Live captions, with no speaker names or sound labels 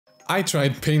I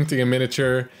tried painting a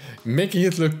miniature, making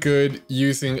it look good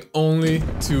using only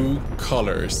 2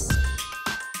 colors.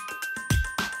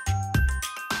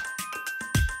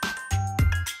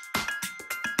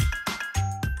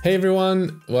 Hey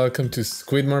everyone, welcome to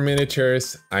Squidmar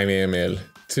Miniatures. I'm Emil.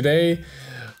 Today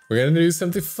we're gonna do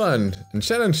something fun and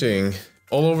challenging.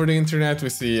 All over the internet we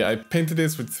see I painted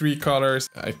this with 3 colors,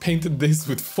 I painted this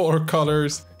with 4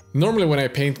 colors. Normally when I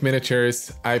paint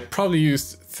miniatures, I probably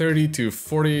use 30 to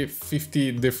 40,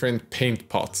 50 different paint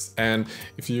pots. And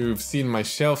if you've seen my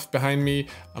shelf behind me,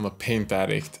 I'm a paint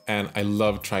addict and I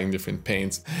love trying different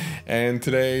paints. And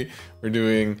today we're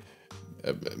doing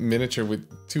a miniature with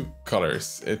 2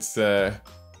 colors. It's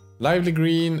lively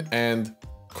green and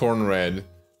khorne red.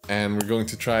 And we're going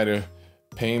to try to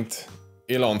paint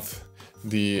Emil On,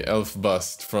 the elf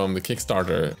bust from the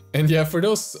Kickstarter. And yeah, for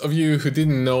those of you who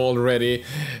didn't know already,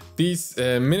 these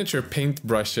miniature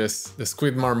paintbrushes, the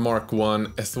Squidmar Mark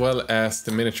 1, as well as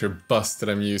the miniature bust that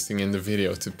I'm using in the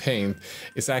video to paint,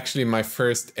 is actually my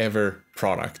first ever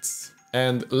products.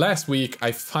 And last week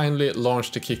I finally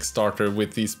launched a Kickstarter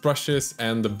with these brushes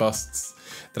and the busts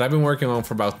that I've been working on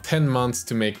for about 10 months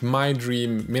to make my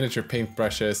dream miniature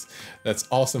paintbrushes that's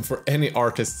awesome for any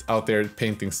artists out there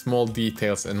painting small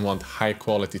details and want high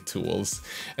quality tools,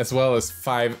 as well as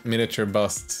 5 miniature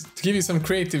busts to give you some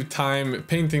creative time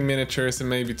painting miniatures and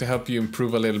maybe to help you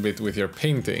improve a little bit with your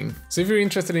painting. So if you're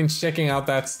interested in checking out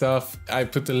that stuff, I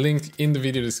put the link in the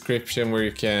video description where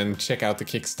you can check out the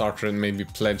Kickstarter and maybe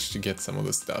pledge to get some of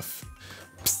the stuff.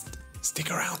 Psst,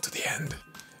 stick around to the end.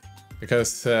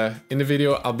 Because in the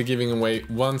video I'll be giving away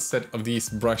 1 set of these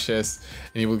brushes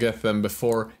and you will get them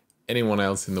before anyone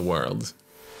else in the world.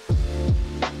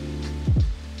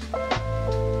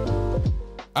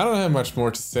 I don't have much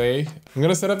more to say. I'm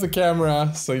gonna set up the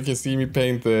camera so you can see me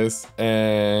paint this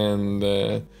and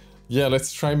yeah,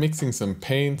 let's try mixing some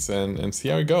paints and see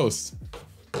how it goes.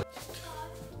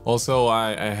 Also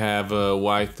I have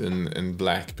white and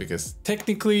black because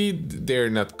technically they're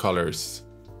not colors.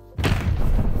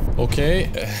 Okay,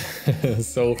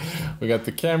 so we got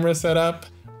the camera set up,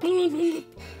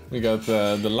 we got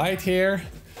the light here,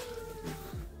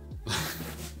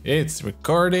 it's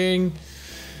recording,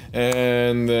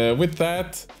 and with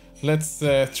that, let's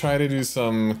try to do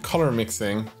some color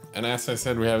mixing. And as I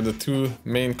said, we have the 2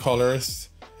 main colors,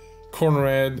 khorne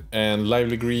red and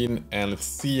lively green, and let's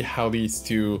see how these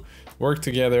 2 work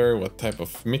together, what type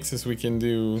of mixes we can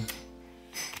do.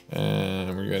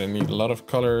 We're gonna need a lot of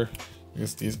color,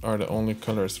 because these are the only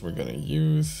colors we're gonna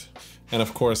use. And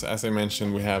of course, as I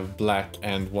mentioned, we have black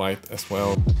and white as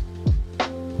well.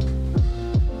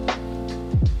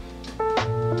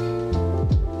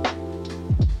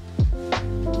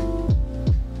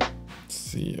 Let's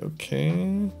see,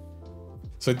 okay.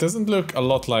 So it doesn't look a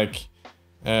lot like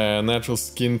natural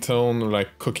skin tone or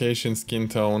like Caucasian skin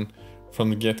tone from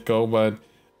the get-go, but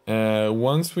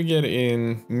once we get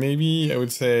in, maybe I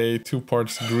would say 2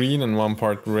 parts green and 1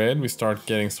 part red, we start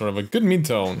getting sort of a good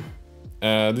mid-tone.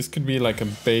 This could be like a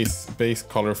base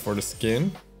color for the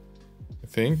skin, I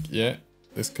think. Yeah,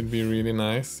 this could be really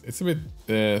nice. It's a bit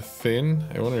thin.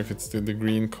 I wonder if it's the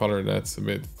green color that's a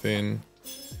bit thin,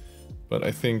 but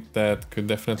I think that could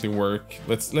definitely work.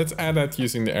 Let's add that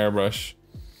using the airbrush.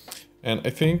 And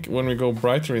I think when we go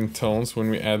brighter in tones, when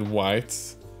we add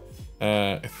whites,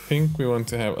 I think we want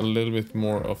to have a little bit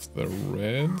more of the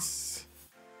reds,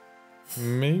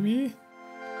 maybe?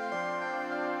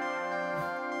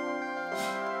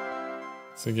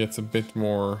 So it gets a bit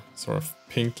more sort of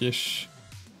pinkish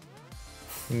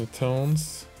in the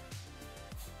tones.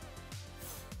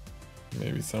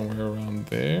 Maybe somewhere around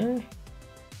there.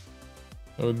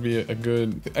 That would be a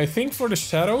good... I think for the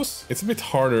shadows, it's a bit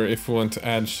harder if we want to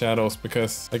add shadows,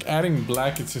 because like adding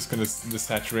black, it's just gonna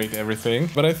desaturate everything.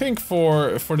 But I think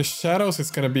for the shadows,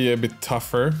 it's gonna be a bit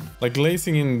tougher. Like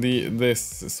glazing in this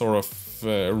sort of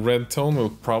red tone will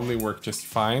probably work just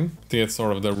fine to get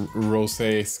sort of the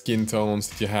rosé skin tones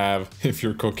that you have if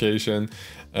you're Caucasian.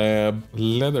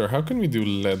 Leather, how can we do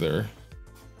leather?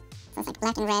 So it's like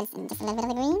black and reds and just a little bit of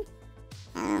the green?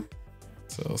 I don't know.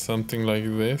 So something like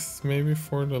this, maybe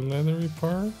for the leathery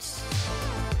parts.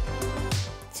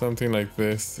 Something like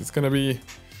this. It's not gonna be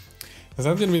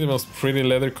the most pretty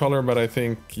leather color, but I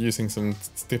think using some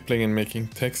stippling and making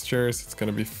textures, it's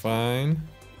gonna be fine.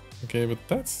 Okay, but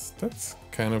that's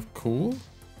kind of cool.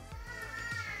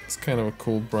 It's kind of a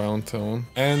cool brown tone.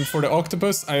 And for the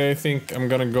octopus, I think I'm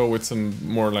gonna go with some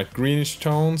more like greenish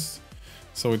tones.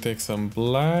 So we take some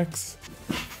blacks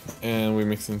and we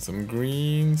mix in some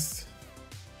greens.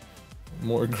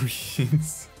 More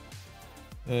greens.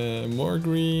 More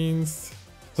greens.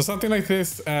 So something like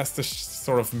this as the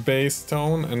sort of base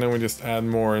tone, and then we just add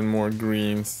more and more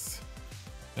greens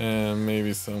and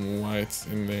maybe some whites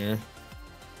in there.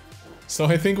 So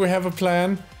I think we have a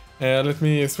plan. Let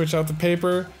me switch out the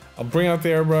paper. I'll bring out the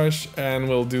airbrush and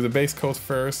we'll do the base coat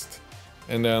first,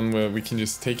 and then we can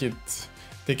just take it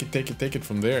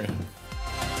from there.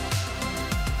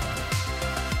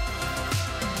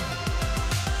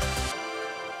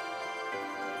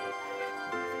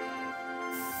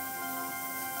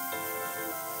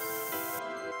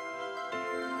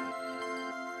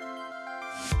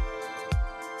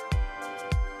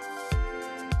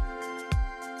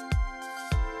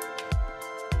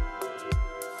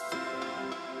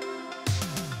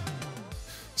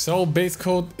 So base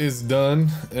coat is done,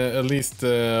 at least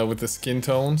with the skin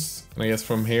tones. And I guess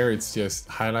from here it's just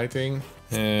highlighting.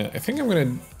 I think I'm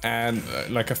gonna add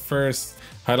like a first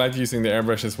highlight using the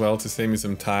airbrush as well to save me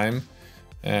some time.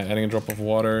 Adding a drop of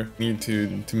water. Need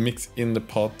to mix in the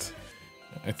pot,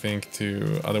 I think,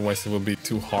 otherwise it will be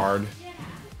too hard.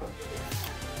 I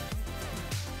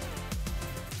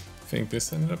think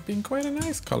this ended up being quite a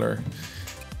nice color.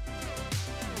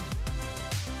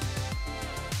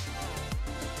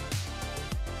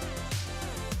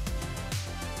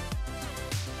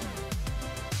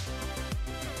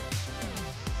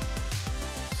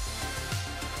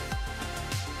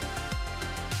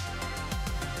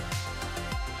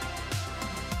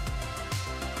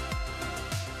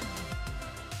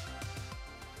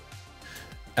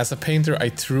 As a painter, I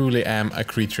truly am a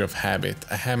creature of habit.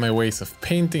 I have my ways of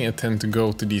painting and tend to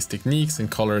go to these techniques and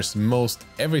colors most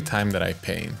every time that I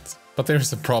paint. But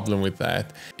there's a problem with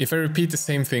that. If I repeat the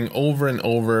same thing over and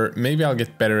over, maybe I'll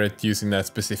get better at using that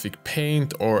specific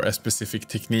paint or a specific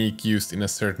technique used in a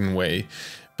certain way.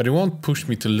 But it won't push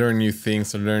me to learn new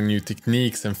things or learn new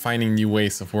techniques and finding new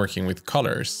ways of working with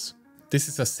colors. This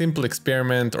is a simple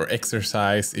experiment or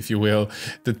exercise, if you will,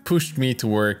 that pushed me to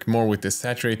work more with the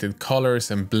saturated colors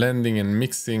and blending and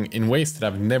mixing in ways that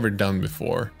I've never done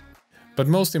before. But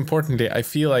most importantly, I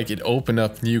feel like it opened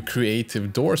up new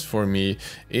creative doors for me.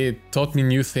 It taught me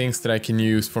new things that I can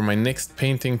use for my next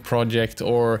painting project,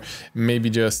 or maybe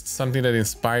just something that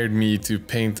inspired me to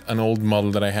paint an old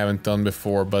model that I haven't done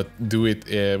before, but do it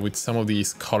with some of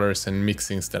these colors and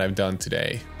mixings that I've done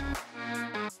today.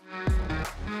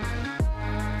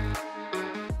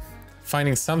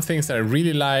 Finding some things that I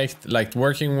really liked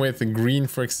working with the green,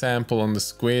 for example, on the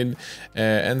squid,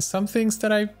 and some things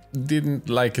that I didn't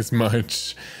like as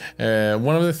much.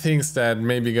 One of the things that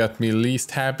maybe got me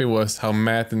least happy was how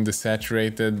matte and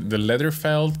desaturated the leather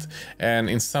felt, and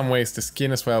in some ways the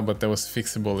skin as well, but that was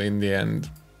fixable in the end.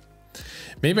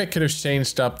 Maybe I could have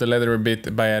changed up the leather a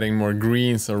bit by adding more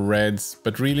greens or reds,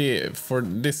 but really for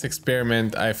this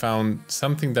experiment I found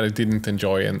something that I didn't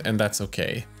enjoy, and that's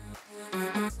okay.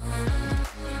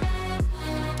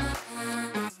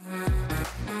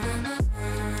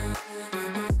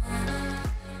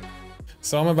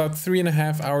 So I'm about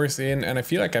 3.5 hours in, and I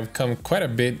feel like I've come quite a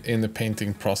bit in the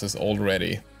painting process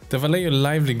already. The Vallejo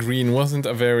Lively Green wasn't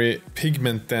a very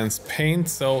pigment dense paint,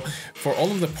 so for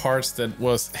all of the parts that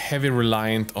was heavy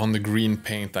reliant on the green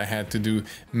paint, I had to do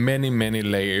many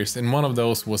layers, and one of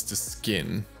those was the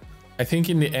skin. I think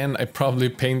in the end I probably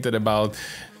painted about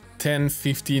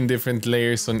 10-15 different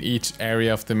layers on each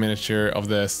area of the miniature of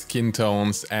the skin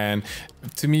tones, and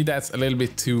to me that's a little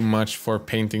bit too much for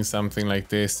painting something like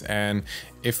this. And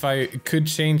if I could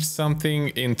change something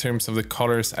in terms of the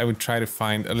colors, I would try to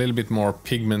find a little bit more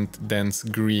pigment dense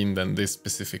green than this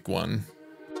specific one.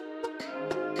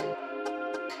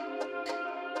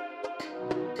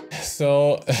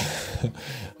 So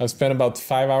I've spent about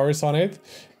 5 hours on it.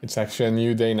 It's actually a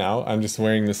new day now. I'm just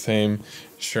wearing the same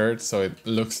shirt, so it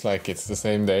looks like it's the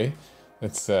same day.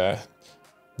 It's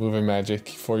movie magic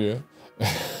for you.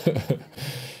 But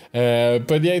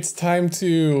yeah, it's time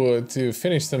to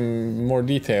finish some more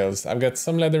details. I've got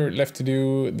some leather left to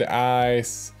do, the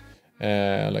eyes,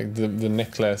 like the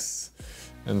necklace,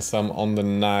 and some on the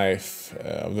knife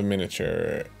of the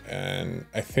miniature. And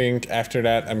I think after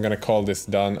that I'm gonna call this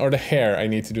done. Or the hair, I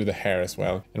need to do the hair as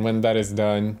well. And when that is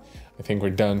done, I think we're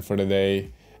done for the day,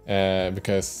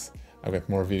 because I've got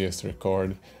more videos to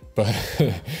record. But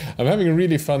I'm having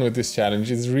really fun with this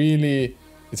challenge. It's really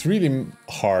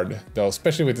hard though,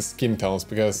 especially with the skin tones,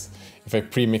 because if I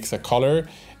pre-mix a color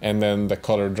and then the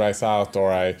color dries out,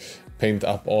 or I paint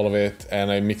up all of it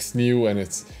and I mix new and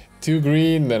it's too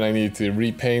green, then I need to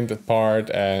repaint that part.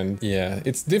 And yeah,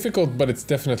 it's difficult, but it's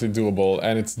definitely doable,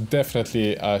 and it's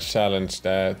definitely a challenge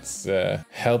that's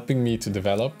helping me to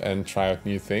develop and try out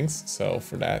new things. So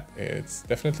for that, it's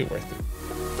definitely worth it.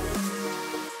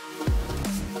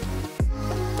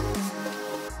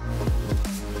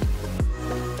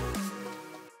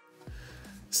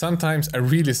 Sometimes I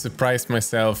really surprised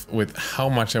myself with how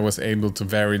much I was able to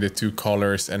vary the two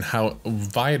colors and how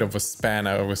wide of a span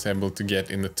I was able to get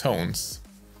in the tones.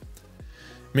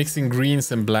 Mixing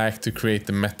greens and black to create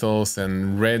the metals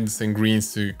and reds and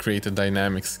greens to create a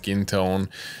dynamic skin tone,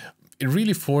 it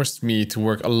really forced me to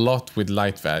work a lot with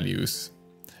light values.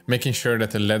 Making sure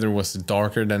that the leather was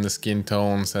darker than the skin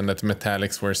tones and that the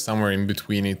metallics were somewhere in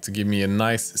between it to give me a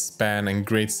nice span and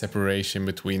great separation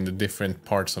between the different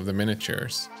parts of the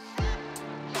miniatures.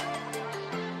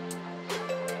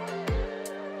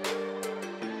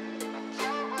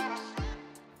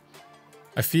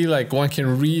 I feel like one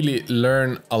can really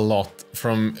learn a lot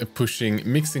from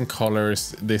mixing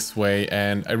colors this way,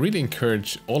 and I really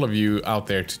encourage all of you out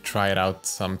there to try it out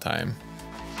sometime.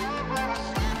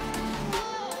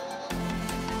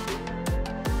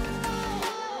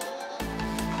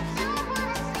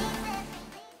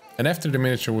 And after the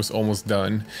miniature was almost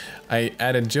done, I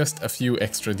added just a few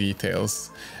extra details,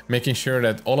 making sure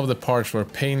that all of the parts were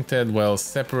painted, well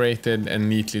separated and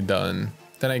neatly done.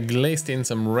 Then I glazed in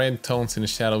some red tones in the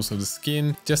shadows of the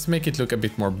skin, just to make it look a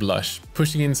bit more blush,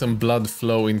 pushing in some blood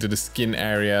flow into the skin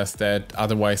areas that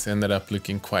otherwise ended up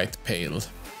looking quite pale.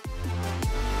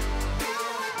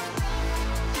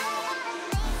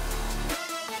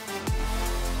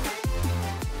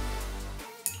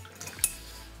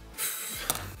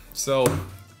 So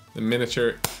the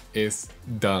miniature is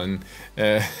done,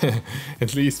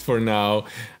 at least for now.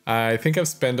 I think I've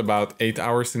spent about 8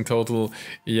 hours in total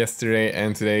yesterday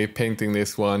and today painting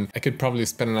this one. I could probably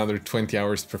spend another 20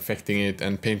 hours perfecting it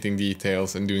and painting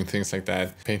details and doing things like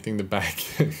that. Painting the back,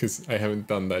 because I haven't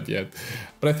done that yet.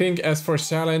 But I think as for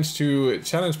to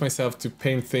challenge myself to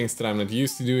paint things that I'm not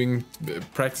used to doing,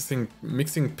 practicing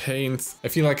mixing paints, I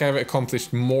feel like I've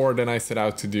accomplished more than I set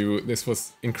out to do. This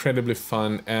was incredibly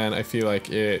fun, and I feel like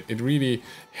it really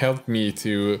helped me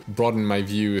to broaden my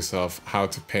views of how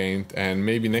to paint, and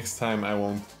maybe next time I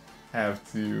won't have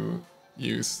to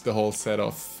use the whole set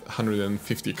of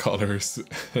 150 colors.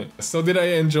 So did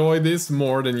I enjoy this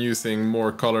more than using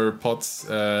more color pots?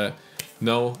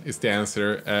 No is the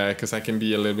answer, because I can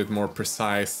be a little bit more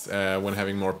precise when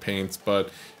having more paints,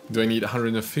 but do I need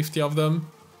 150 of them?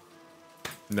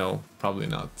 No, probably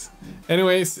not.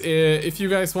 Anyways, if you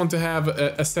guys want to have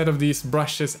a set of these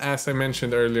brushes, as I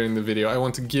mentioned earlier in the video, I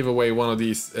want to give away one of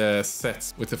these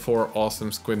sets with the 4 awesome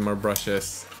Squidmar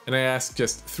brushes. And I ask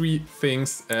just 3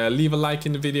 things. Leave a like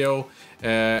in the video,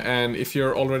 and if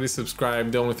you're already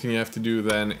subscribed, the only thing you have to do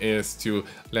then is to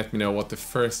let me know what the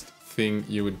first thing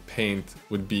you would paint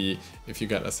would be if you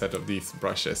got a set of these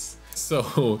brushes.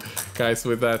 So guys,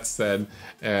 with that said,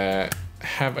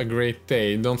 have a great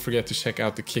day. Don't forget to check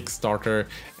out the Kickstarter,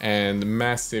 and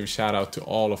massive shout out to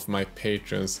all of my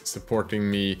patrons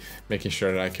supporting me, making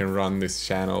sure that I can run this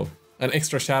channel. An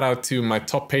extra shout out to my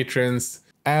top patrons: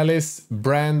 Alice,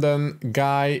 Brandon,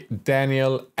 Guy,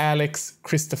 Daniel, Alex,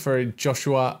 Christopher,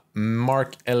 Joshua,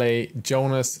 Mark LA,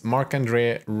 Jonas, Mark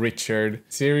Andre, Richard.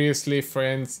 Seriously,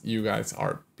 friends, you guys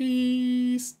are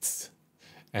beasts.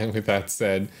 And with that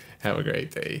said, have a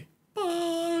great day.